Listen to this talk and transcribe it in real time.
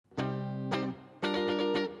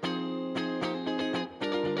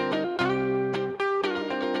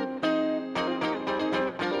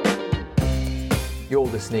You're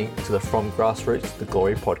listening to the From Grassroots to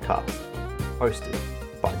Glory podcast, hosted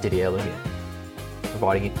by Didier Lumiere,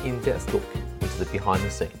 providing an in-depth look into the behind the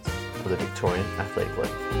scenes of the Victorian Athletic League.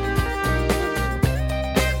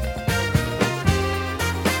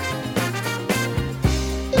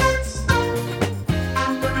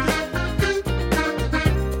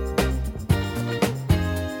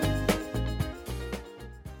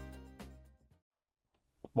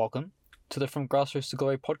 Welcome to the From Grassroots to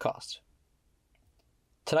Glory podcast.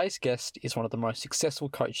 Today's guest is one of the most successful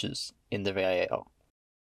coaches in the VAL.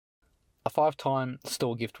 A 5-time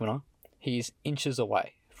Stawell gift winner, he is inches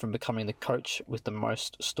away from becoming the coach with the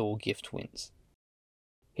most Stawell gift wins.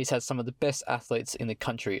 He's had some of the best athletes in the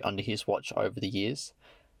country under his watch over the years,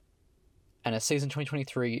 and as season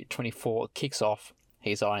 2023-24 kicks off,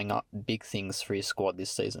 he's eyeing up big things for his squad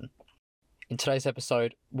this season. In today's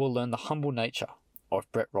episode, we'll learn the humble nature of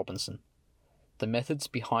Brett Robinson, the methods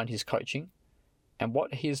behind his coaching, and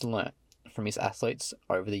what he has learnt from his athletes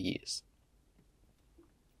over the years.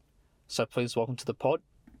 So please welcome to the pod,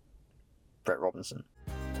 Brett Robinson.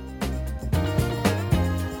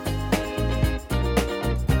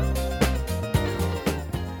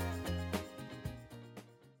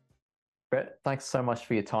 Brett, thanks so much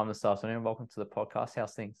for your time this afternoon. Welcome to the podcast.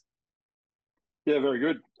 How's things? Yeah, very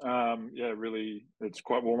good. Really, it's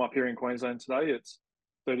quite warm up here in Queensland today. It's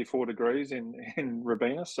 34 degrees in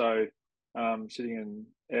Robina, so sitting in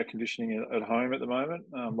air conditioning at home at the moment,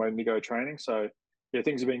 waiting to go training. So, yeah,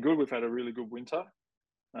 things have been good. We've had a really good winter.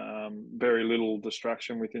 Very little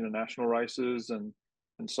distraction with international races and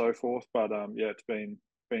so forth. But it's been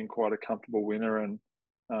quite a comfortable winter, and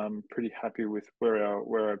pretty happy with where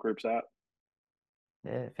our group's at.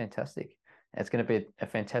 Yeah, fantastic. It's going to be a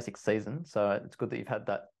fantastic season. So it's good that you've had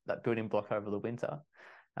that building block over the winter.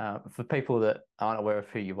 For people that aren't aware of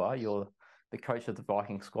who you are, you're the coach of the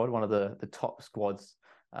Viking squad, one of the top squads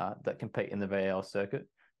that compete in the VAL circuit.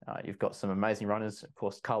 You've got some amazing runners. Of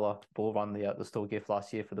course, Carla Ball won the Stawell gift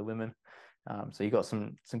last year for the women. So you've got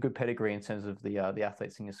some good pedigree in terms of the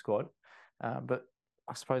athletes in your squad. But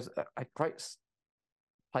I suppose a great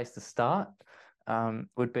place to start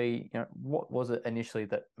would be, what was it initially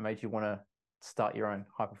that made you want to start your own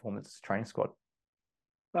high performance training squad?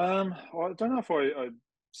 I don't know if I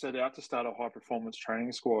set out to start a high performance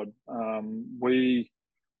training squad.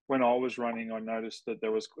 When I was running, I noticed that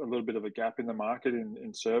there was a little bit of a gap in the market in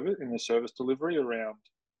the service delivery around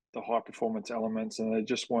the high performance elements, and they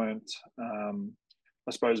just weren't,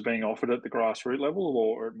 I suppose, being offered at the grassroots level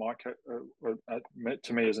or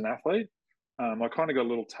to me as an athlete. I kind of got a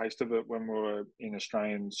little taste of it when we were in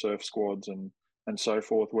Australian surf squads and so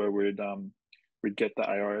forth, where we'd get the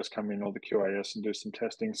AIS come in or the QAS and do some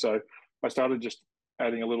testing. So I started just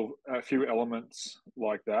adding a few elements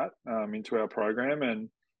like that into our program, and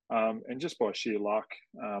just by sheer luck,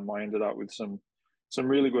 I ended up with some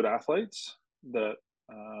really good athletes that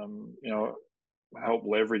helped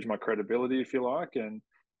leverage my credibility, if you like, and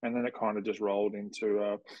then it kind of just rolled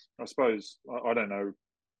into I suppose, I don't know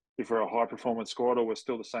if we're a high performance squad or we're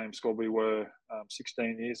still the same squad we were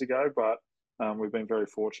 16 years ago, but we've been very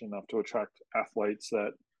fortunate enough to attract athletes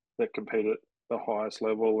that compete at the highest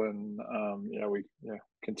level, and we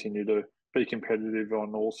continue to be competitive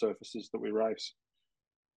on all surfaces that we race.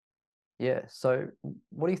 Yeah. So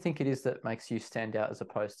what do you think it is that makes you stand out as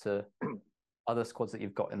opposed to other squads that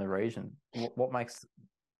you've got in the region? What makes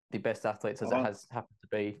the best athletes, as it has happened to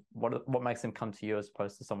be, what makes them come to you as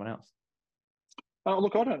opposed to someone else?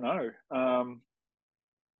 Look, I don't know.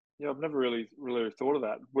 I've never really thought of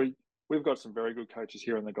that. We've got some very good coaches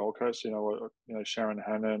here on the Gold Coast. Sharon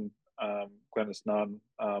Hannon, Glennis Nunn,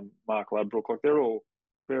 Mark Ladbrook. Like, they're all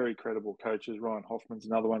very credible coaches. Ryan Hoffman's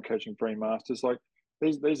another one coaching Breen Masters. Like,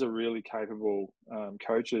 these are really capable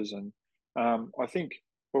coaches, and I think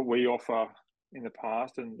what we offer in the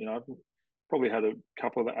past, and I've probably had a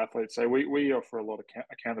couple of the athletes say we offer a lot of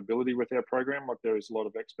accountability with our program. Like, there is a lot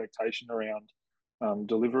of expectation around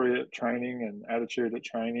delivery at training and attitude at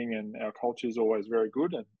training, and our culture is always very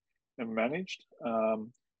good and managed.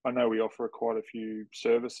 I know we offer quite a few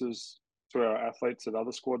services to our athletes that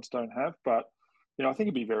other squads don't have, but I think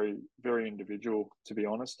it'd be very, very individual, to be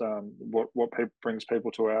honest. What brings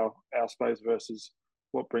people to our space versus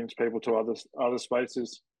what brings people to other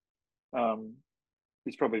spaces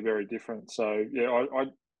is probably very different. So yeah,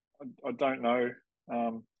 I don't know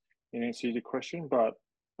in answer to your question, but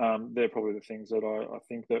they're probably the things that I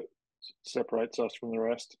think that separates us from the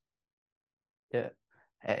rest. Yeah,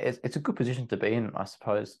 it's a good position to be in, I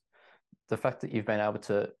suppose. The fact that you've been able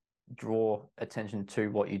to draw attention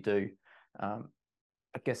to what you do,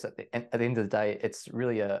 I guess at the end of the day, it's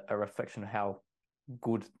really a reflection of how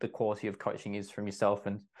good the quality of coaching is from yourself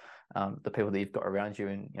and the people that you've got around you,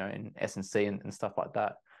 and in S&C and stuff like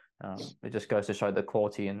that. It just goes to show the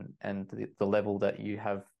quality and the level that you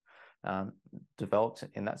have developed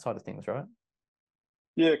in that side of things, right?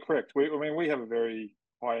 Yeah, correct. We have a very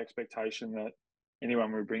high expectation that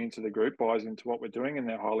anyone we bring into the group buys into what we're doing, and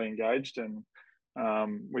they're highly engaged. And I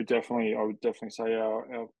would definitely say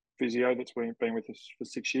our physio that's been with us for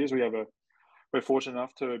 6 years, we're fortunate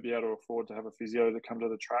enough to be able to afford to have a physio to come to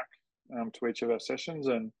the track to each of our sessions,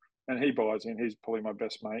 and he buys in. He's probably my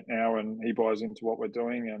best mate now, and he buys into what we're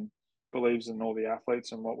doing and believes in all the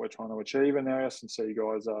athletes and what we're trying to achieve. And our S&C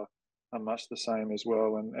guys are much the same as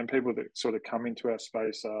well. And people that sort of come into our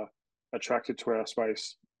space are attracted to our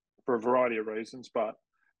space for a variety of reasons, but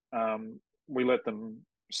we let them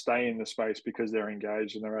stay in the space because they're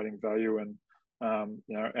engaged and they're adding value. And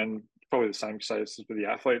and probably the same case for the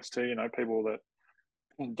athletes too. People that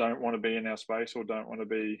don't want to be in our space or don't want to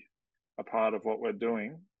be a part of what we're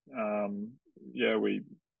doing, we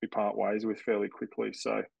part ways with fairly quickly.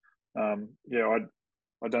 So,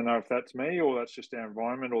 I don't know if that's me or that's just our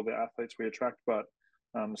environment or the athletes we attract, but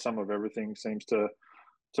some of everything seems to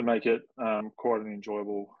make it quite an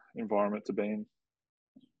enjoyable environment to be in.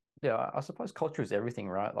 Yeah, I suppose culture is everything,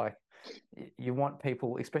 right? Like you want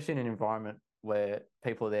people, especially in an environment where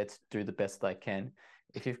people are there to do the best they can.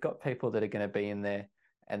 If you've got people that are going to be in there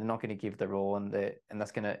and they're not going to give their all, and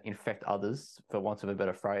that's going to infect others, for want of a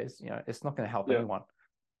better phrase, it's not going to help anyone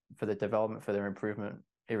for their development, for their improvement,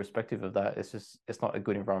 irrespective of that. It's not a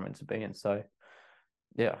good environment to be in. So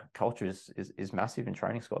yeah, culture is massive in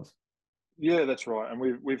training squads. Yeah, that's right. And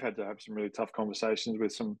we've had to have some really tough conversations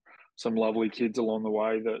with some lovely kids along the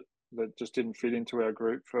way that just didn't fit into our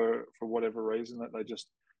group for whatever reason, that they just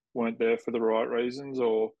weren't there for the right reasons.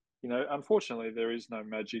 Or unfortunately, there is no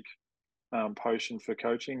magic potion for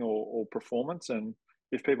coaching or performance. And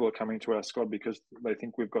if people are coming to our squad because they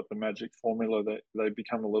think we've got the magic formula, that they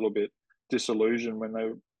become a little bit disillusioned when they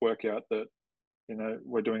work out that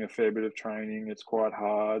we're doing a fair bit of training. It's quite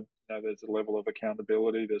hard. There's a level of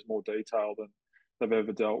accountability. There's more detail than they've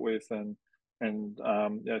ever dealt with, and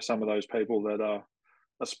some of those people that are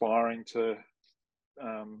aspiring to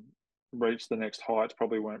reach the next heights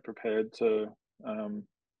probably weren't prepared to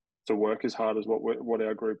work as hard as what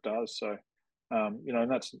our group does. So,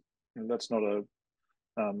 and that's not a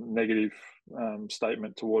negative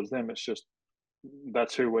statement towards them. It's just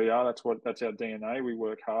that's who we are. That's our DNA. We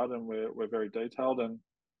work hard and we're very detailed, and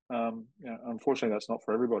unfortunately, that's not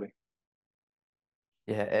for everybody.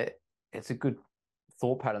 Yeah, it's a good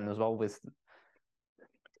thought pattern as well. With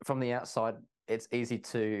from the outside, it's easy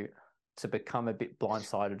to become a bit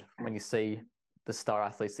blindsided when you see the star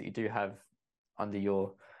athletes that you do have under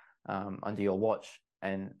your watch.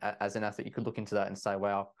 And as an athlete, you could look into that and say,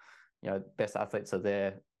 wow, best athletes are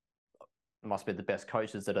there, must be the best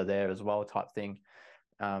coaches that are there as well, type thing.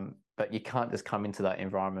 But you can't just come into that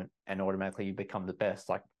environment and automatically you become the best.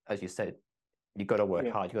 Like, as you said, you've got to work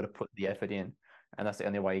hard, you've got to put the effort in. And that's the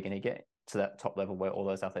only way you're going to get to that top level where all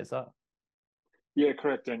those athletes are. Yeah,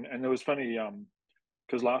 correct. And it was funny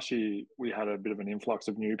because last year we had a bit of an influx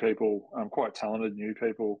of new people, quite talented new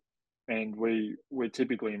people. And we're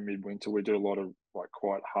typically in midwinter, we do a lot of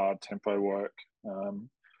quite hard tempo work.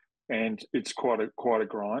 And it's quite a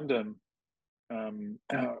grind. And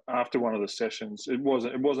after one of the sessions, it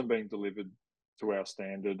wasn't being delivered to our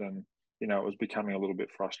standard, and it was becoming a little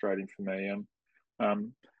bit frustrating for me. And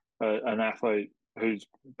an athlete who's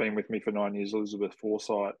been with me for 9 years, Elizabeth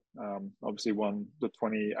Forsyth, obviously won the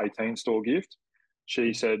 2018 Stawell gift.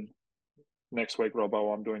 She said, "Next week,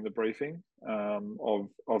 Robbo, I'm doing the briefing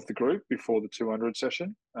of the group before the 200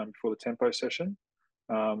 session, before the tempo session."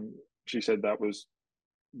 She said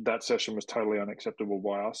that session was totally unacceptable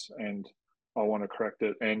by us, and I want to correct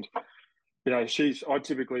it. And I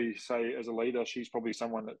typically say as a leader, she's probably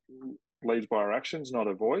someone that leads by her actions, not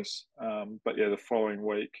her voice. But the following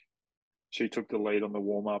week, she took the lead on the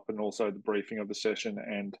warm up and also the briefing of the session,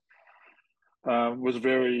 and was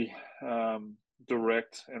very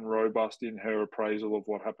direct and robust in her appraisal of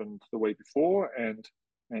what happened the week before,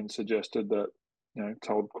 and suggested that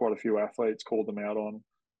told quite a few athletes, called them out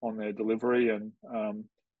on their delivery, and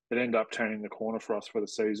it ended up turning the corner for us for the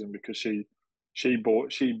season, because she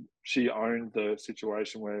owned the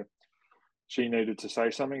situation where she needed to say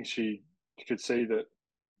something. She could see that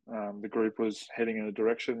the group was heading in a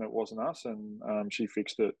direction that wasn't us, and she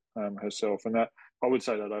fixed it herself. And that, I would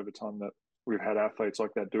say that over time, that we've had athletes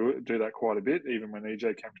like that do that quite a bit. Even when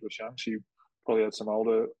EJ came to us young, she probably had some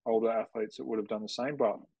older athletes that would have done the same.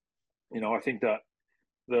 But I think that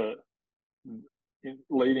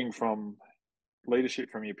leading from leadership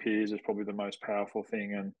from your peers is probably the most powerful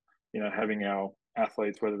thing. And, having our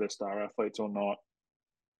athletes, whether they're star athletes or not,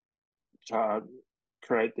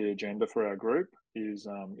 create the agenda for our group is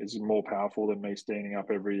more powerful than me standing up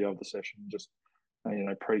every other session, just,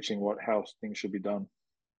 preaching how things should be done.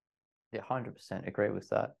 Yeah, 100% agree with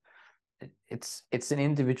that. It's an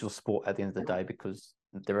individual sport at the end of the day because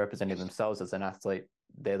they're representing themselves as an athlete.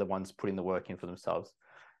 They're the ones putting the work in for themselves.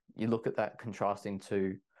 You look at that contrasting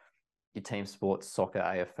to your team sports, soccer,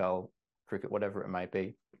 AFL, cricket, whatever it may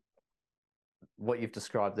be. What you've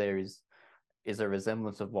described there is a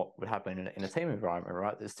resemblance of what would happen in a team environment,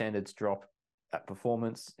 right? The standards drop at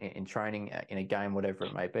performance, in training, in a game, whatever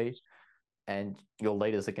it may be. And your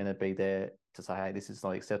leaders are going to be there to say, hey, this is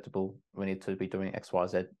not acceptable. We need to be doing X, Y,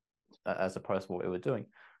 Z, as opposed to what we were doing.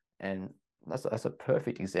 And that's a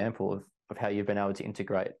perfect example of how you've been able to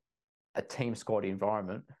integrate a team squad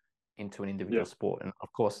environment into an individual sport. And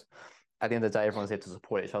of course, at the end of the day, everyone's there to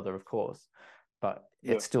support each other, of course. But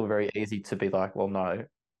it's still very easy to be like, well, no,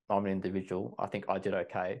 I'm an individual. I think I did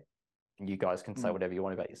okay. And you guys can say whatever you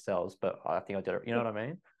want about yourselves, but I think I did it. You know what I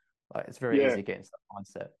mean? Like, it's very easy to get into that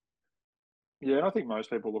mindset. Yeah, and I think most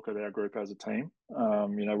people look at our group as a team.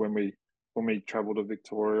 When we travel to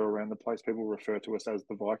Victoria or around the place, people refer to us as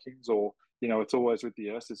the Vikings, or it's always with the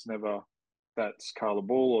S. It's never that's Carla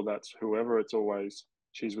Bull or that's whoever. It's always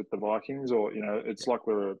she's with the Vikings, or it's like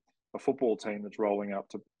we're a football team that's rolling up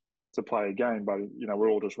to play a game, but we're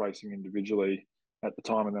all just racing individually at the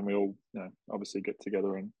time, and then we all obviously get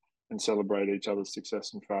together and celebrate each other's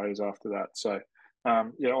success and failures after that. So I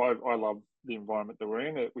love the environment that we're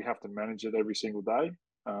in. We have to manage it every single day,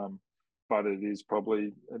 but it is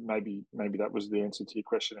probably maybe that was the answer to your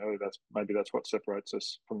question earlier. That's what separates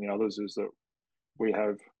us from the others, is that we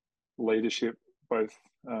have leadership both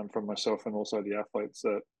from myself and also the athletes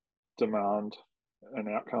that demand an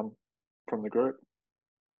outcome from the group.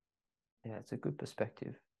 Yeah, it's a good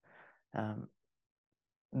perspective.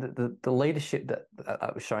 The leadership that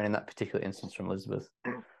was shown in that particular instance from Elizabeth,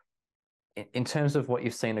 in terms of what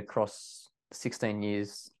you've seen across 16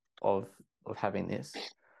 years of having this,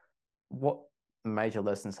 what major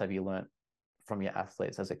lessons have you learned from your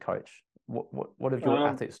athletes as a coach? What have your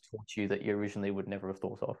athletes taught you that you originally would never have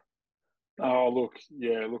thought of? Oh, look,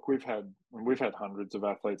 we've had hundreds of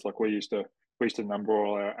athletes. Like we used to number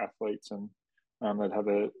all our athletes, and they'd have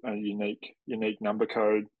a unique number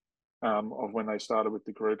code of when they started with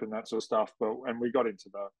the group and that sort of stuff. And we got into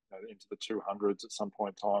the 200s at some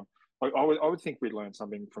point in time. Like I would think we'd learn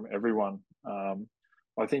something from everyone.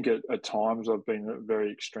 I think at times I've been a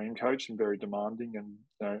very extreme coach and very demanding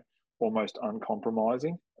and almost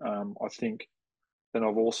uncompromising. I think then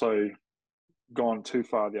I've also gone too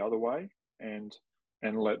far the other way and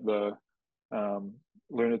let the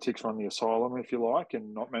lunatics run the asylum, if you like,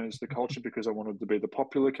 and not manage the culture because I wanted to be the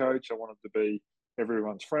popular coach. I wanted to be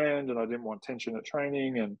everyone's friend, and I didn't want tension at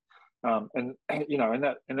training. And at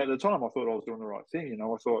the time, I thought I was doing the right thing.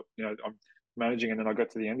 I thought I'm managing, and then I got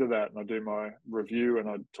to the end of that, and I do my review, and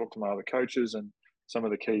I talk to my other coaches and some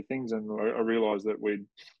of the key things, and I realised that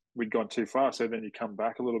we'd gone too far. So then you come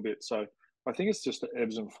back a little bit. So I think it's just the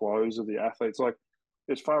ebbs and flows of the athletes. Like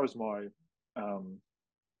as far as my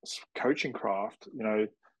coaching craft,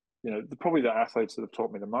 probably the athletes that have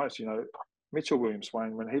taught me the most, Mitchell Williams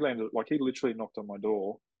Swain, when he landed, like he literally knocked on my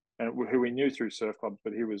door, and who we knew through surf clubs,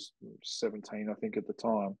 but he was 17, I think, at the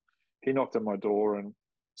time. He knocked on my door and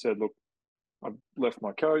said, "Look, I've left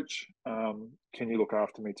my coach. Can you look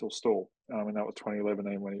after me till Stawell?" And that was 2011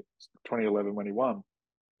 when he won.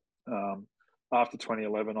 After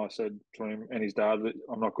 2011, I said to him and his dad that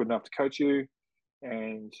I'm not good enough to coach you,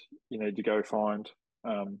 and you need to go find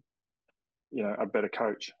a better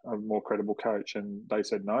coach, a more credible coach. And they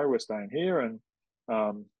said, no, we're staying here.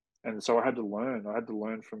 And so I had to learn. I had to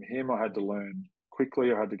learn from him. I had to learn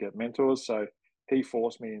quickly. I had to get mentors. So he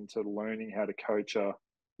forced me into learning how to coach or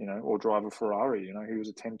drive a Ferrari. He was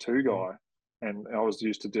a 10.2 guy, and I was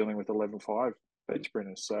used to dealing with 11.5 beach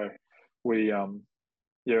sprinters. So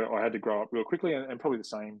I had to grow up real quickly, and probably the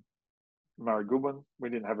same. Murray Goodwin. We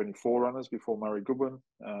didn't have any forerunners before Murray Goodwin.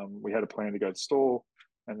 We had a plan to go to Stawell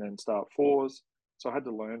and then start fours. So I had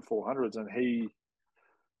to learn 400s, and he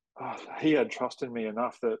had trust in me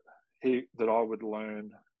enough that I would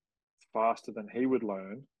learn faster than he would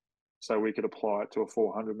learn, so we could apply it to a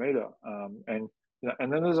 400 meter. And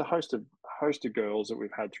then there's a host of girls that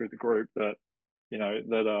we've had through the group that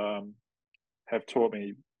have taught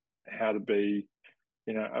me how to be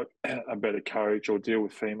a better coach or deal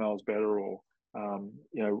with females better, or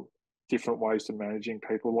different ways to managing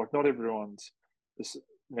people. Like not everyone's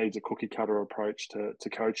needs a cookie cutter approach to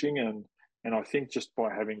coaching, and And I think just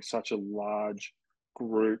by having such a large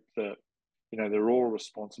group that, they're all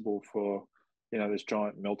responsible for, this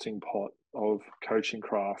giant melting pot of coaching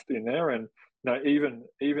craft in there. And, even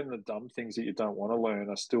the dumb things that you don't want to learn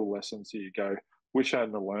are still lessons that you go, wish I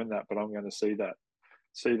hadn't learned that, but I'm going to see that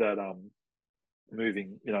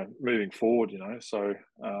moving forward, So,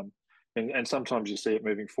 and sometimes you see it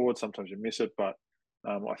moving forward, sometimes you miss it. But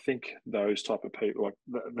I think those type of people, like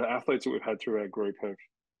the athletes that we've had through our group, have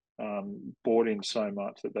bought in so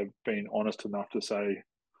much that they've been honest enough to say,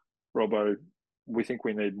 Robbo, we think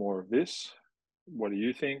we need more of this. What do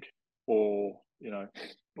you think? Or,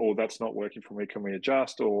 or that's not working for me. Can we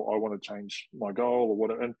adjust? Or I want to change my goal or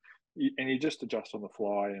whatever. And you just adjust on the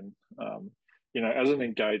fly. And, as an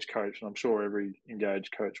engaged coach, and I'm sure every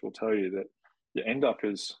engaged coach will tell you that you end up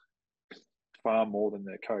as far more than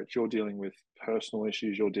their coach. You're dealing with personal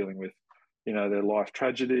issues. You're dealing with, their life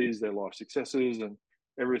tragedies, their life successes, and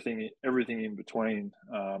everything in between.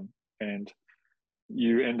 And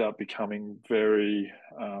you end up becoming very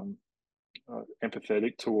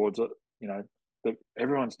empathetic towards it. That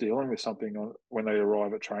everyone's dealing with something when they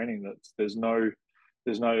arrive at training. That there's no,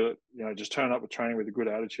 just turn up at training with a good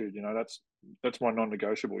attitude. That's my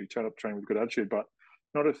non-negotiable. You turn up training with a good attitude, but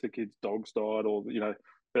not if the kid's dog's died or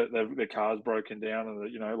their car's broken down,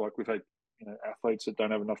 and like we've had athletes that don't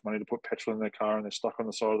have enough money to put petrol in their car and they're stuck on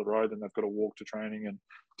the side of the road and they've got to walk to training and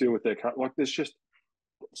deal with their car. Like there's just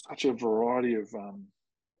such a variety of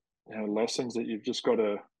lessons that you've just got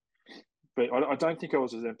to. But I don't think I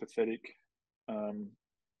was as empathetic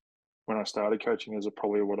when I started coaching as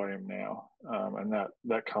probably what I am now, and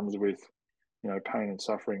that comes with pain and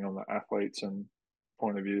suffering on the athletes and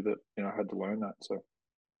point of view that I had to learn that. So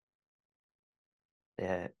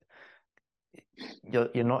yeah,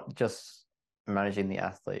 you're not just managing the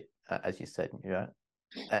athlete, as you said.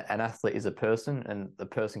 An athlete is a person, and the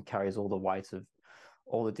person carries all the weight of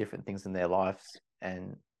all the different things in their lives,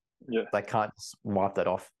 and they can't just wipe that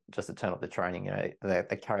off just to turn up the training.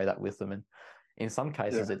 They carry that with them, and in some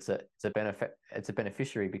cases, it's a benefit. It's a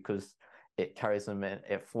beneficiary because it carries them and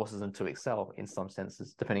it forces them to excel in some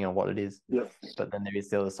senses, depending on what it is. Yeah. But then there is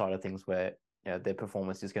the other side of things where their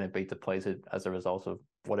performance is going to be depleted as a result of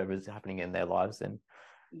whatever is happening in their lives, and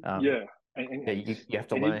you have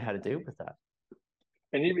to learn how to deal with that.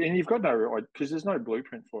 And you've got no, because there's no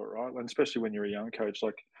blueprint for it, right? And especially when you're a young coach,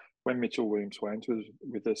 like when Mitchell Williams-Swain was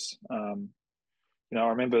with us, I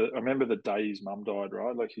remember the day his mum died,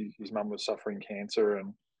 right? Like his mum was suffering cancer,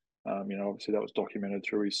 and obviously that was documented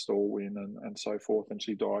through his Stawell win and so forth. And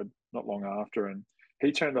she died not long after. And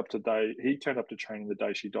he turned up to training the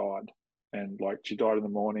day she died, and like she died in the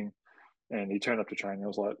morning, and he turned up to training. I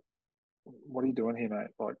was like, "What are you doing here, mate?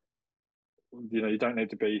 Like, you don't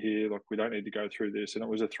need to be here. Like, we don't need to go through this." And it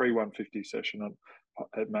was a 3-1-50 session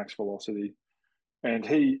at max velocity, and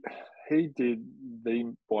he did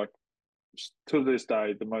the to this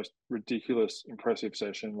day the most ridiculous, impressive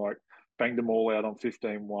session. Like banged them all out on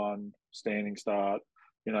 15-1 standing start,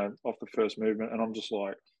 off the first movement, and I'm just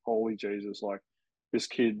like, holy Jesus! Like this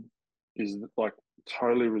kid is like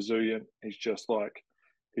totally resilient. He's just like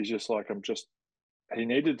he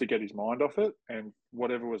needed to get his mind off it and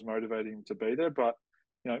whatever was motivating him to be there. But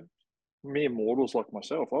mere mortals like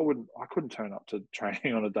myself, I couldn't turn up to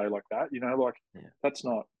training on a day like that.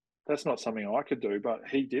 That's not something I could do. But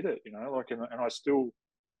he did it. And I still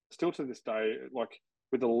to this day, like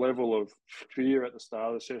with a level of fear at the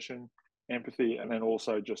start of the session, empathy, and then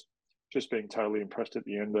also just being totally impressed at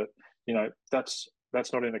the end. But that's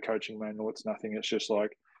not in a coaching manual. It's nothing. It's just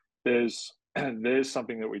like there's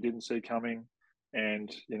something that we didn't see coming.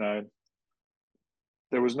 And,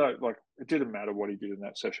 there was no, like, it didn't matter what he did in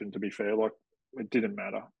that session, to be fair. Like, it didn't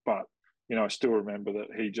matter. But, I still remember that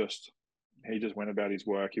he just went about his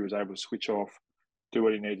work. He was able to switch off, do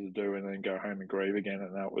what he needed to do, and then go home and grieve again.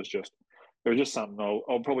 And it was just something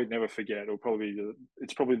I'll probably never forget.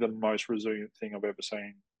 It's probably the most resilient thing I've ever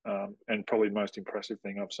seen, and probably the most impressive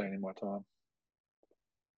thing I've seen in my time.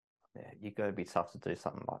 Yeah, you got to be tough to do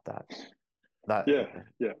something like that. Yeah.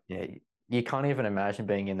 You can't even imagine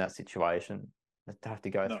being in that situation to have to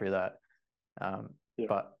go through that.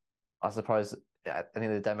 But I suppose at the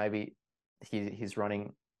end of the day, maybe he's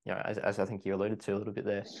running, as I think you alluded to a little bit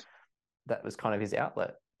there, that was kind of his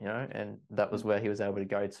outlet, and that was where he was able to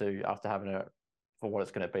go to after having for what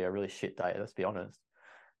it's going to be a really shit day, let's be honest.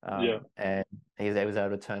 And he was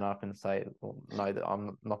able to turn up and say, well, no,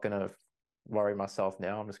 I'm not going to worry myself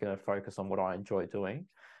now. I'm just going to focus on what I enjoy doing,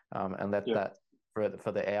 and let that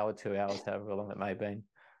for the hour, 2 hours, however long it may have been,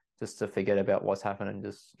 just to forget about what's happened and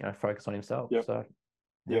just focus on himself. So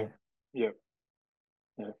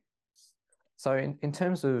So in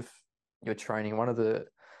terms of your training, one of the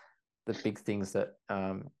big things that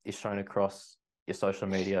is shown across your social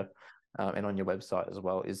media and on your website as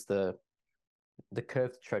well is the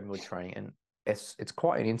curved treadmill training, and it's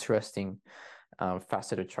quite an interesting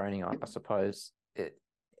facet of training, I suppose. It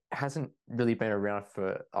hasn't really been around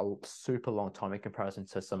for a super long time in comparison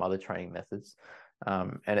to some other training methods,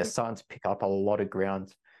 and it's starting to pick up a lot of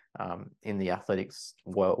ground in the athletics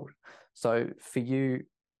world. So for you,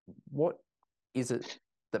 what is it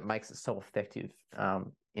that makes it so effective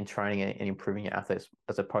in training and improving your athletes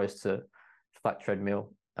as opposed to flat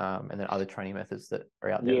treadmill and then other training methods that are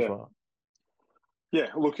out there as well? Yeah,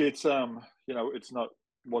 look, it's it's not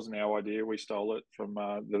wasn't our idea. We stole it from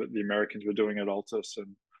the Americans were doing it at Altus,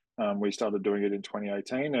 and we started doing it in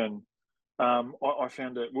 2018. And I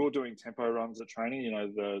found that we were doing tempo runs at training,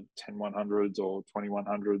 the 10-100s or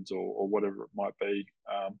 20-100s or whatever it might be.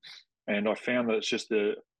 And I found that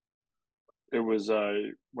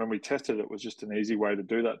when we tested it was just an easy way to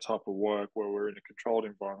do that type of work where we're in a controlled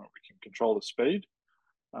environment. We can control the speed,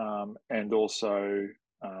 and also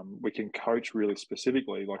we can coach really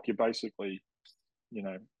specifically. Like you basically,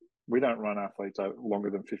 we don't run athletes longer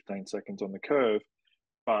than 15 seconds on the curve,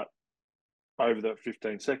 but over that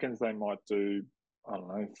 15 seconds, they might do, I don't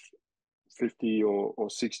know, 50 or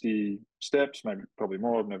 60 steps, maybe probably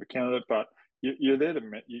more. I've never counted it, but you're there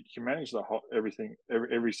you can manage everything,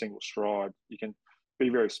 every single stride. You can be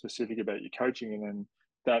very specific about your coaching, and then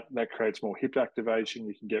that creates more hip activation.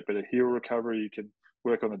 You can get better heel recovery. You can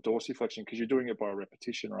work on the dorsiflexion because you're doing it by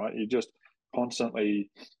repetition, right? You're just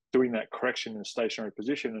constantly doing that correction in a stationary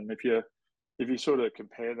position. And if you sort of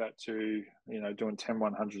compare that to doing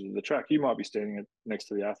 10-100s of the track, you might be standing next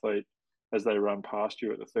to the athlete as they run past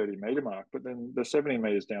you at the 30-meter mark, but then the 70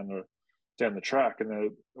 meters down the track,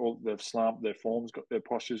 and they've slumped, their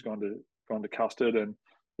posture's gone to custard, and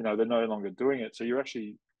they're no longer doing it. So you're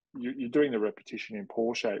doing the repetition in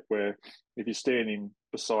poor shape, where if you're standing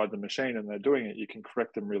beside the machine and they're doing it, you can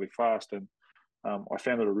correct them really fast. And I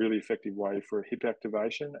found it a really effective way for hip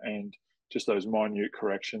activation and just those minute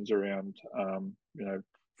corrections around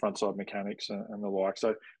front side mechanics and the like.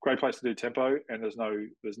 So great place to do tempo, and there's no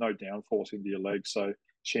downforce into your legs. So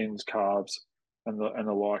shins, calves, and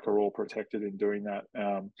the like are all protected in doing that.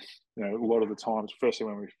 A lot of the times, especially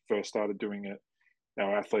when we first started doing it,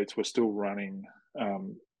 our athletes were still running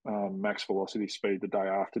max velocity speed the day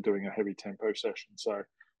after doing a heavy tempo session. So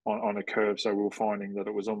on a curve, so we were finding that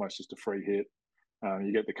it was almost just a free hit.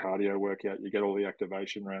 You get the cardio workout, you get all the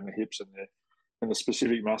activation around the hips and the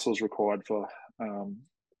specific muscles required for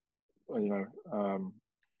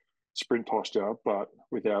sprint posture, but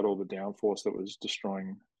without all the downforce that was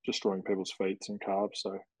destroying people's feet and calves.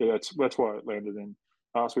 So yeah, that's why it landed in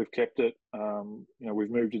us. We've kept it.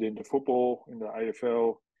 We've moved it into football, into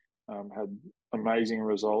AFL. Had amazing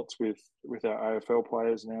results with our AFL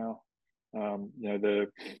players now.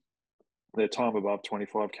 Their time above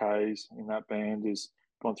 25 Ks in that band is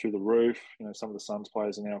gone through the roof. Some of the Suns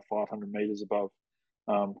players are now 500 meters above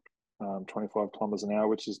 25 kilometers an hour,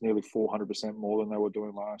 which is nearly 400% more than they were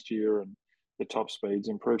doing last year, and the top speeds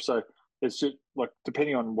improved. So it's just like,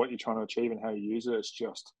 depending on what you're trying to achieve and how you use it,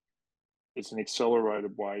 it's an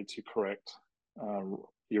accelerated way to correct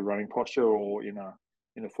your running posture, or in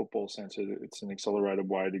a football sense, it's an accelerated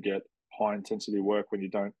way to get high intensity work when you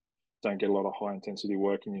don't get a lot of high intensity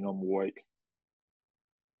work in your normal week.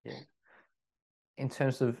 Yeah. In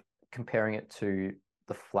terms of comparing it to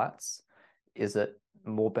the flats, is it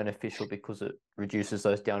more beneficial because it reduces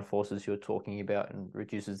those down forces you're talking about and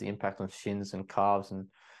reduces the impact on shins and calves and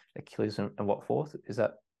Achilles and what forth? Is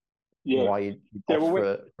that why you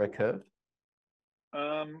opt for a curve?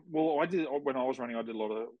 Well, when I was running, I did a lot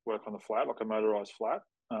of work on the flat, like a motorized flat,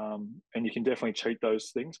 and you can definitely cheat those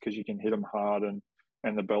things because you can hit them hard and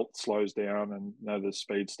the belt slows down and the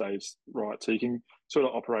speed stays right. So you can sort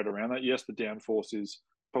of operate around that. Yes, the downforce is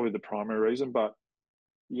probably the primary reason, but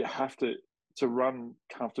you have to run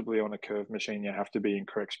comfortably on a curve machine, you have to be in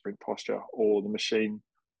correct sprint posture, or the machine,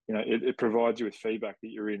 it provides you with feedback that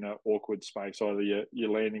you're in an awkward space. Either you're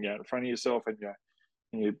landing out in front of yourself and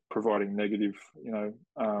you're providing negative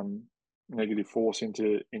force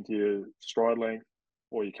into your stride length,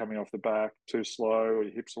 or you're coming off the back too slow, or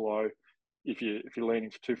your hips are low. If you're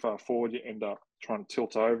leaning too far forward, you end up trying to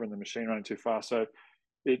tilt over and the machine running too fast. So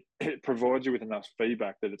it provides you with enough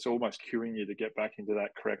feedback that it's almost cueing you to get back into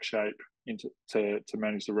that correct shape to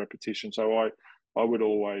manage the repetition. So I would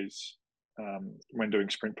always, when doing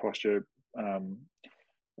sprint posture,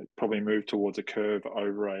 probably move towards a curve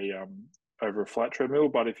over a flat treadmill.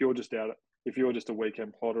 But if you're just a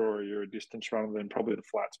weekend plotter or you're a distance runner, then probably the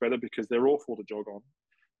flat's better because they're awful to jog on.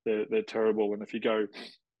 They're terrible. And if you go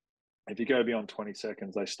if you go beyond 20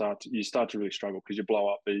 seconds, you start to really struggle because you blow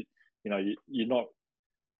up. You're not,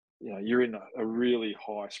 you're in a really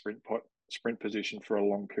high sprint position for a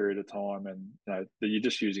long period of time, and you're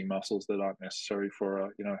just using muscles that aren't necessary for a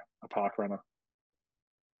park runner.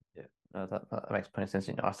 Yeah, no, that makes plenty of sense.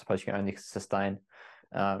 I suppose you can only sustain,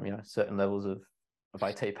 certain levels of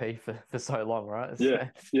ATP for so long, right? Yeah,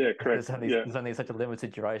 correct. There's only such a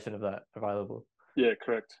limited duration of that available. Yeah,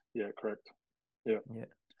 correct. Yeah.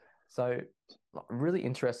 So, I'm really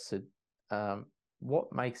interested.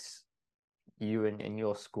 What makes you and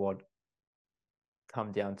your squad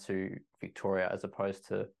come down to Victoria as opposed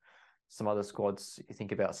to some other squads? You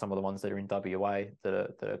think about some of the ones that are in WA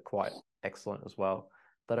that are quite excellent as well.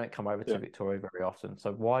 They don't come over to Victoria very often.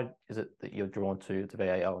 So why is it that you're drawn to the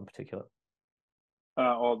VAL in particular?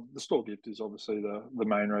 The Stawell gift is obviously the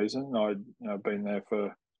main reason. I've been there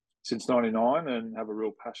since '99 and have a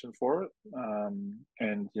real passion for it.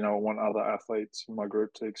 And I want other athletes in my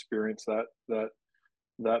group to experience that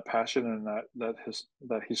passion and that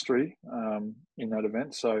history in that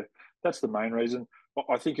event. So that's the main reason.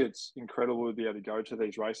 I think it's incredible to be able to go to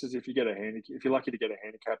these races. If you're lucky to get a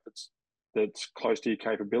handicap that's close to your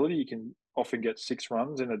capability, you can often get 6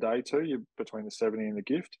 runs in a day too. You're between the 70 and the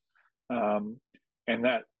gift, and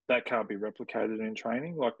that can't be replicated in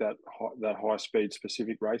training like that high speed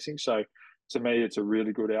specific racing. So to me, it's a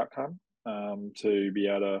really good outcome to be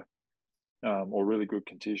able to. Or really good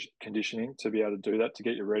conditioning to be able to do that to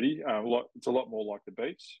get you ready. It's a lot more like the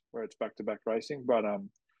beach where it's back-to-back racing, but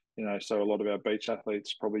so a lot of our beach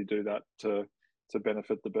athletes probably do that to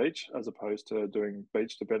benefit the beach as opposed to doing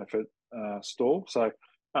beach to benefit Stawell. So,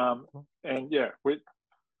 and yeah,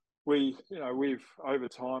 we've over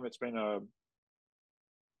time it's been a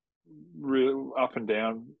real up and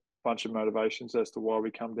down bunch of motivations as to why we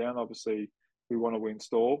come down. Obviously, we want to win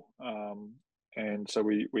Stawell. And so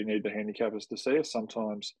we need the handicappers to see us.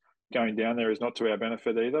 Sometimes going down there is not to our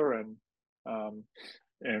benefit either, and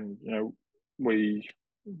we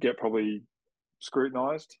get probably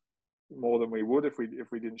scrutinised more than we would if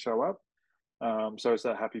we didn't show up. So it's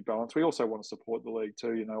that happy balance. We also want to support the league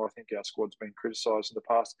too. I think our squad's been criticised in the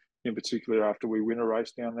past, in particular after we win a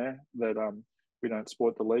race down there, that we don't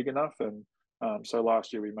support the league enough. And so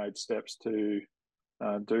last year we made steps to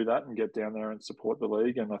do that and get down there and support the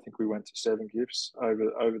league. And I think we went to 7 gifts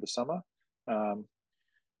over the summer.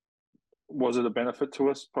 Was it a benefit to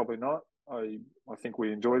us? Probably not. I think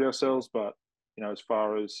we enjoyed ourselves, but as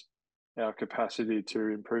far as our capacity to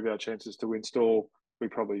improve our chances to win Stawell, we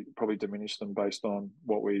probably diminished them based on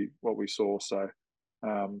what we saw. So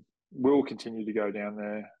we'll continue to go down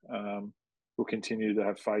there. We'll continue to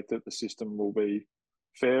have faith that the system will be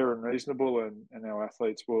fair and reasonable, and our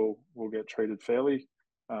athletes will get treated fairly.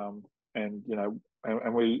 And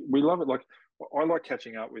we love it. Like, I like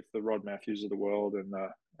catching up with the Rod Matthews of the world and the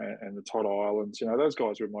Todd Islands. Those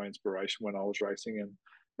guys were my inspiration when I was racing, and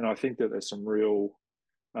I think that there's some real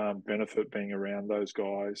benefit being around those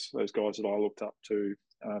guys that I looked up to,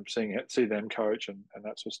 see them coach and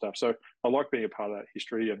that sort of stuff. So I like being a part of that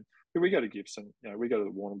history. And we go to gifts, and we go to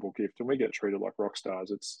the Warrnambool gift, and we get treated like rock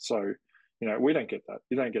stars. It's so we don't get that.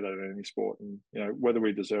 You don't get that in any sport, and whether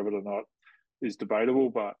we deserve it or not is debatable.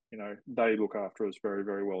 But they look after us very,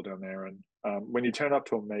 very well down there. And when you turn up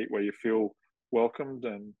to a meet where you feel welcomed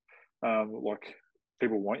and like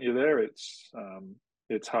people want you there, it's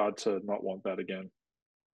hard to not want that again.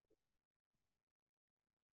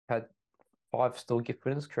 Had 5 Stawell gift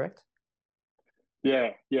winners, correct? Yeah,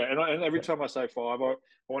 and every time I say 5, I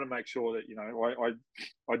want to make sure that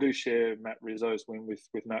I do share Matt Rizzo's win with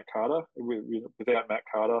Matt Carter. Without Matt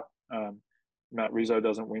Carter, Matt Rizzo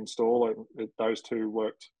doesn't win Stawell. Those two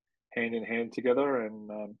worked hand in hand together, and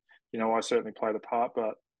I certainly played a part.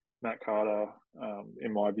 But Matt Carter,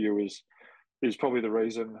 in my view, is probably the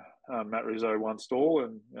reason Matt Rizzo won Stawell,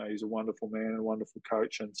 and he's a wonderful man and a wonderful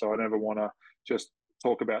coach. And so I never want to just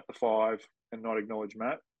talk about the 5 and not acknowledge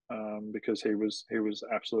Matt, because he was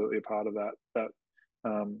absolutely a part of that.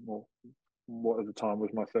 What at the time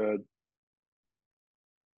was my 3rd.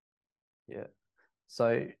 Yeah.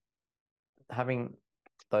 So having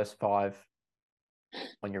those 5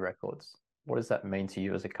 on your records, what does that mean to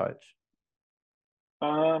you as a coach?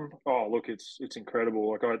 Look, it's incredible.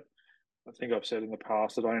 Like I think I've said in the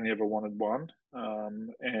past that I only ever wanted one,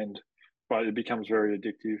 but it becomes very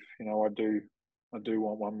addictive. I do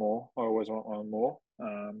want one more. I always want one more.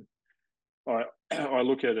 I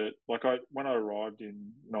look at it like when I arrived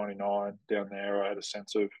in '99 down there, I had a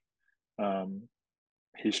sense of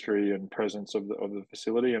history and presence of the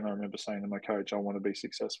facility, and I remember saying to my coach, "I want to be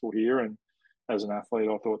successful here." And as an athlete,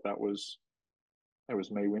 I thought that was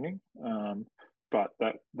me winning. but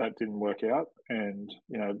that didn't work out. And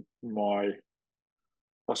I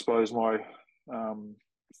suppose my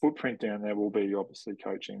footprint down there will be obviously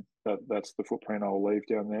coaching. That's the footprint I'll leave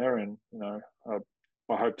down there, and I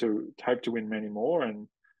hope to win many more. And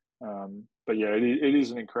but yeah, it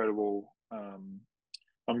is an incredible.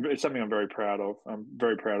 It's something I'm very proud of. I'm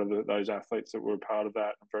very proud of those athletes that were a part of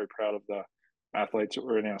that. I'm very proud of the athletes that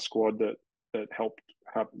were in our squad that helped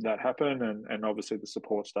that happen, and obviously the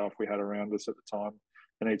support staff we had around us at the time.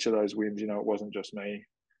 And each of those wins, it wasn't just me.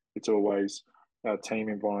 It's always our team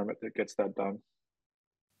environment that gets that done.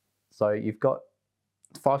 So you've got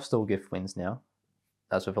 5 Stawell gift wins now,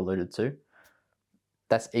 as we've alluded to.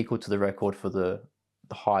 That's equal to the record for the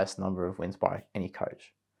highest number of wins by any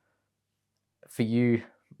coach. For you,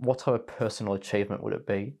 what type of personal achievement would it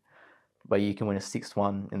be where you can win a 6th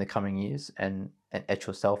one in the coming years and etch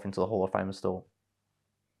yourself into the Hall of Fame of Stawell?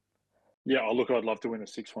 Yeah, look, I'd love to win a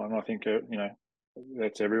 6th one. I think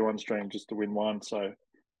that's everyone's dream, just to win one. So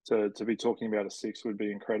to be talking about a 6 would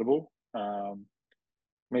be incredible.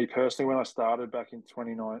 Me personally, when I started back in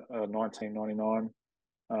 1999,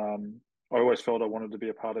 I always felt I wanted to be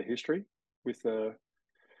a part of history with the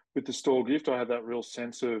Stawell gift. I had that real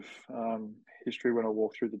sense of history when I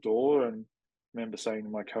walked through the door, and I remember saying to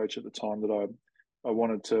my coach at the time that I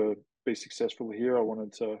wanted to be successful here. I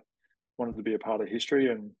wanted to be a part of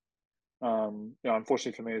history, and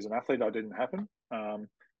unfortunately for me as an athlete, that didn't happen.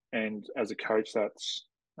 And as a coach, that's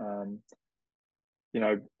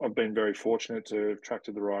I've been very fortunate to have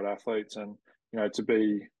attracted the right athletes, and to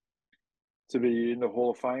be in the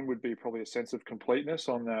Hall of Fame would be probably a sense of completeness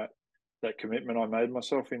on that commitment I made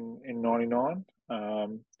myself in '99.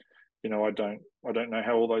 I don't know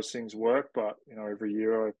how all those things work, but every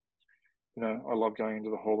year I love going into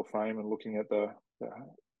the Hall of Fame and looking at the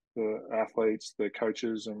athletes, the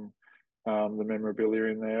coaches, and the memorabilia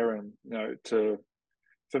in there. And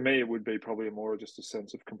for me, it would be probably more just a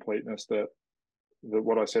sense of completeness that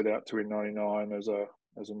what I set out to in '99 as a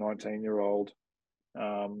 19-year-old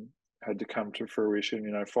had to come to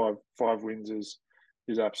fruition. Five wins is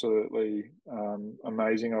absolutely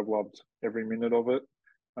amazing. I've loved every minute of it.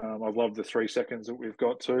 I've loved the 3 seconds that we've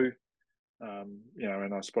got to.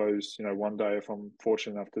 And I suppose one day, if I'm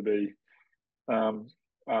fortunate enough to be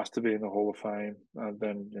asked to be in the Hall of Fame,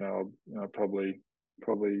 then I'll probably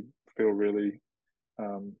feel really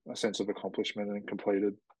a sense of accomplishment and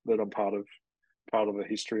completed, that I'm part of the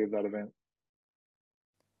history of that event.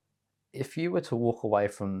 If you were to walk away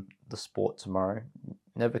from the sport tomorrow,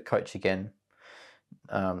 never coach again,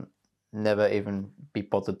 never even be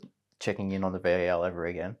bothered checking in on the VAL ever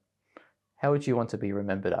again, how would you want to be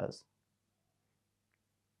remembered as?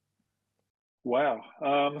 Wow.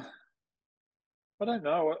 I don't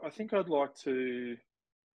know. I think I'd like to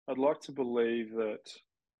believe that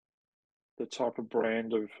the type of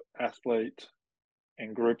brand of athlete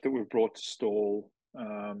and group that we've brought to Stawell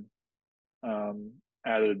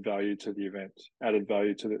added value to the event, added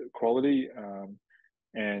value to the quality,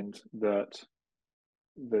 and that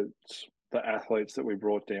the athletes that we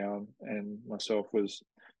brought down and myself was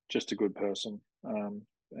just a good person, and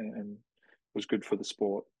was good for the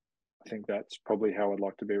sport. I think that's probably how I'd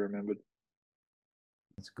like to be remembered.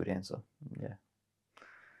 That's a good answer. Yeah.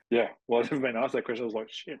 Yeah. Well, I've never been asked that question. I was like,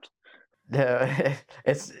 shit. Yeah,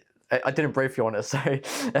 I didn't brief you on it, so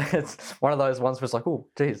it's one of those ones where it's like, oh,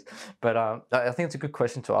 geez. But I think it's a good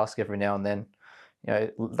question to ask every now and then.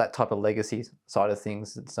 That type of legacy side of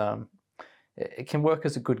things. It can work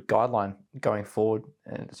as a good guideline going forward,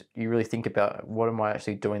 and you really think about, what am I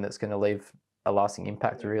actually doing that's going to leave a lasting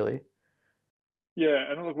impact, really. Yeah,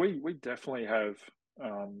 and look, we definitely have.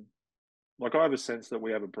 I have a sense that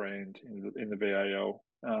we have a brand in the VAL.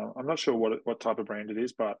 I'm not sure what type of brand it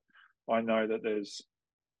is, but I know that there's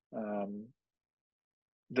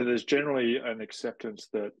generally an acceptance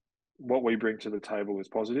that what we bring to the table is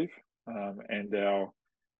positive, and our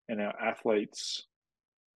athletes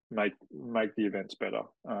make the events better,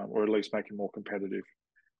 or at least make it more competitive.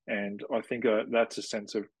 And I think that's a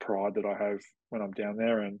sense of pride that I have when I'm down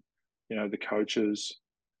there. And the coaches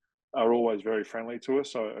are always very friendly to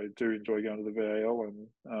us. I do enjoy going to the VAL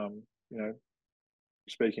and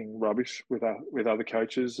speaking rubbish with other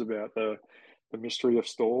coaches about the mystery of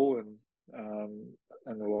Stawell and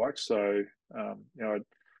the like. So I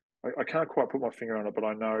can't quite put my finger on it, but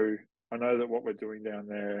I know that what we're doing down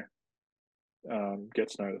there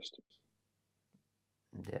gets noticed.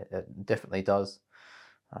 Yeah, it definitely does.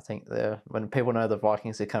 I think when people know the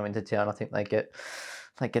Vikings are coming to town, I think they get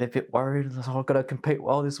a bit worried. Oh, I've got to compete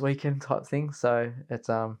well this weekend type thing. So it's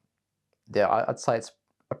I'd say it's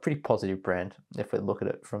a pretty positive brand if we look at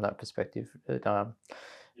it from that perspective.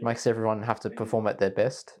 makes everyone have to perform at their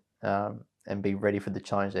best and be ready for the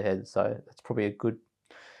challenge ahead. So that's probably a good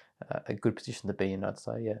position to be in, I'd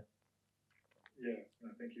say. Yeah. Yeah. No,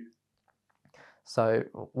 thank you. So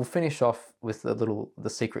we'll finish off with the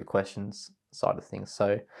secret questions side of things.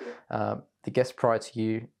 So the guest prior to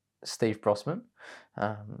you, Steve Brossman,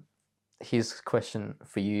 his question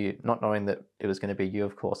for you, not knowing that it was going to be you,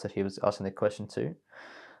 of course, that he was asking the question to.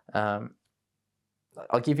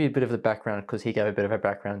 I'll give you a bit of the background because he gave a bit of a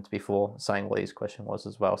background before saying what his question was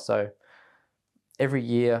as well. So every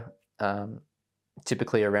year,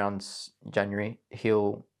 typically around January,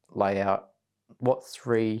 he'll lay out what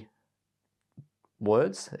 3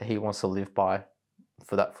 words he wants to live by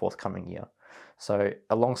for that forthcoming year. So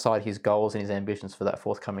alongside his goals and his ambitions for that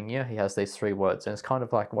forthcoming year, he has these 3 words, and it's kind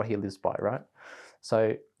of like what he lives by, right?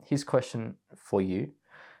 So his question for you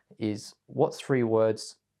is, what 3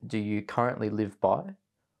 words do you currently live by,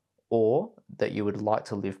 or that you would like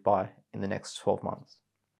to live by in the next 12 months?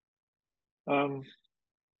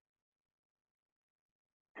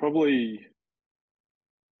 Probably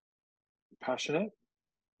passionate.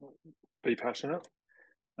 Be passionate.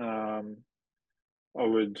 I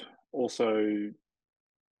would also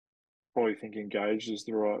probably think engaged is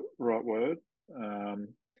the right word,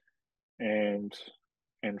 and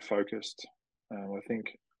focused. I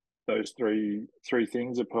think those three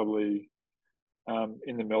things are probably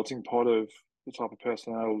in the melting pot of the type of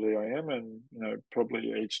personality I am, and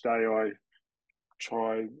probably each day I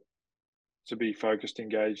try to be focused,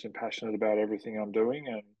 engaged, and passionate about everything I'm doing,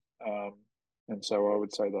 and so I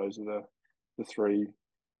would say those are the three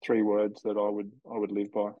words that I would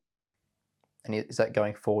live by. And is that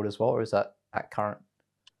going forward as well, or is that at current?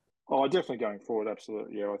 Oh, definitely going forward,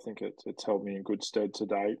 absolutely. Yeah, I think it's held me in good stead to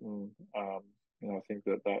date, and I think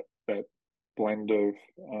that blend of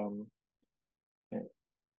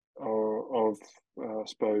I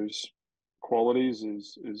suppose qualities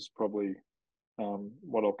is probably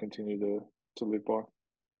what I'll continue to live by.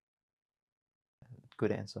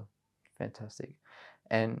 Good answer. Fantastic.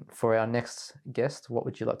 And for our next guest, what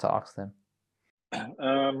would you like to ask them?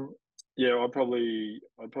 Yeah, I'd probably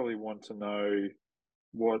want to know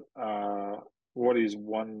what is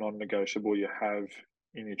one non-negotiable you have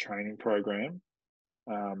in your training program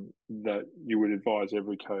that you would advise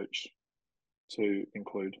every coach to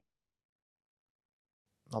include.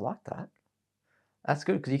 I like that. That's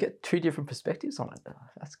good because you get 2 different perspectives on it.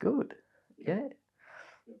 That's good. Yeah.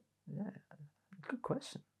 Good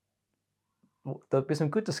question. Well, there'll be some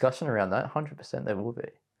good discussion around that. 100% there will be.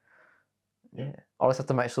 Yeah. I'll just have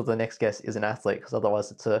to make sure the next guest is an athlete, because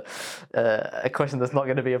otherwise it's a question that's not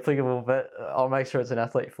going to be applicable. But I'll make sure it's an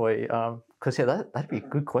athlete for you. Because that'd be a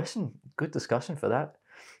good question, good discussion for that.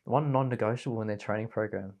 One non-negotiable in their training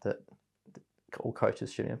program that all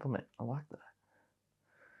coaches should implement. I like that.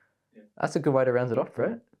 Yeah. That's a good way to round it off,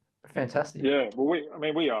 Brett. Fantastic. Yeah. Well,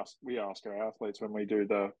 we ask our athletes when we do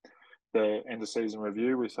the end of season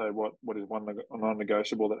review. We say what is one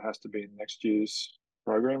non-negotiable that has to be in next year's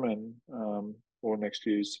program and or next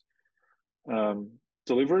year's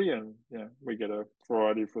delivery, and we get a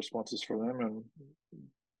variety of responses from them, and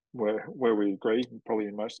where we agree, probably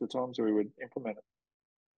in most of the times we would implement it.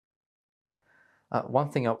 One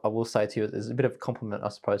thing I will say to you is a bit of a compliment, I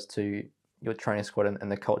suppose, to your training squad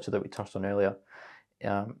and the culture that we touched on earlier.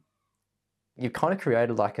 You've kind of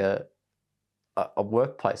created like a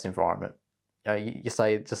workplace environment. You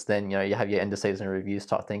say just then, you have your end of season reviews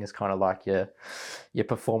type thing. It's kind of like your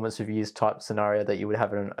performance reviews type scenario that you would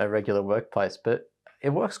have in a regular workplace. But it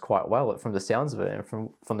works quite well from the sounds of it, and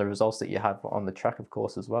from the results that you have on the track, of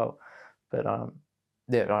course, as well. But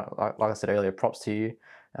like I said earlier, props to you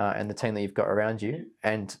and the team that you've got around you,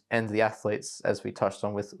 and the athletes, as we touched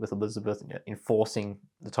on with Elizabeth, enforcing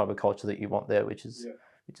the type of culture that you want there, which is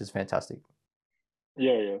fantastic.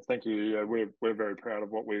 Yeah. Thank you. Yeah, we're very proud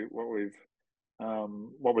of what we're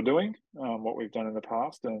doing, what we've done in the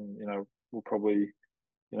past, and we'll probably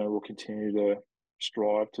we'll continue to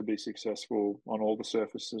strive to be successful on all the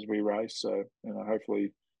surfaces we race. So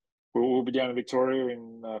hopefully we'll be down in Victoria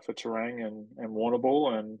for Terang and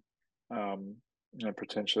Warrnambool, and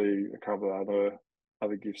potentially a couple of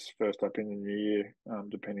other gifts first up in the new year,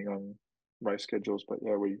 depending on race schedules. But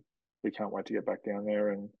yeah, we can't wait to get back down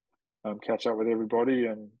there and catch up with everybody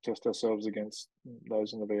and test ourselves against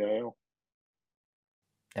those in the VAL.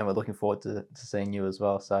 And we're looking forward to seeing you as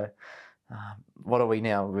well. So what are we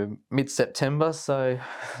now? We're mid-September, so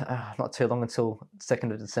not too long until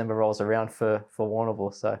 2nd of December rolls around for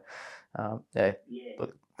Warrnambool. So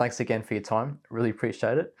look, thanks again for your time. Really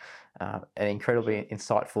appreciate it. An incredibly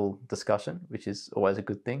insightful discussion, which is always a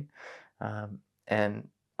good thing. And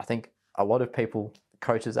I think a lot of people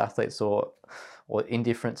coaches, athletes, or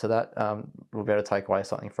indifferent to that, will be able to take away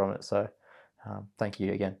something from it. So thank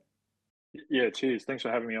you again. Yeah, cheers. Thanks for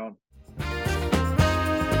having me on.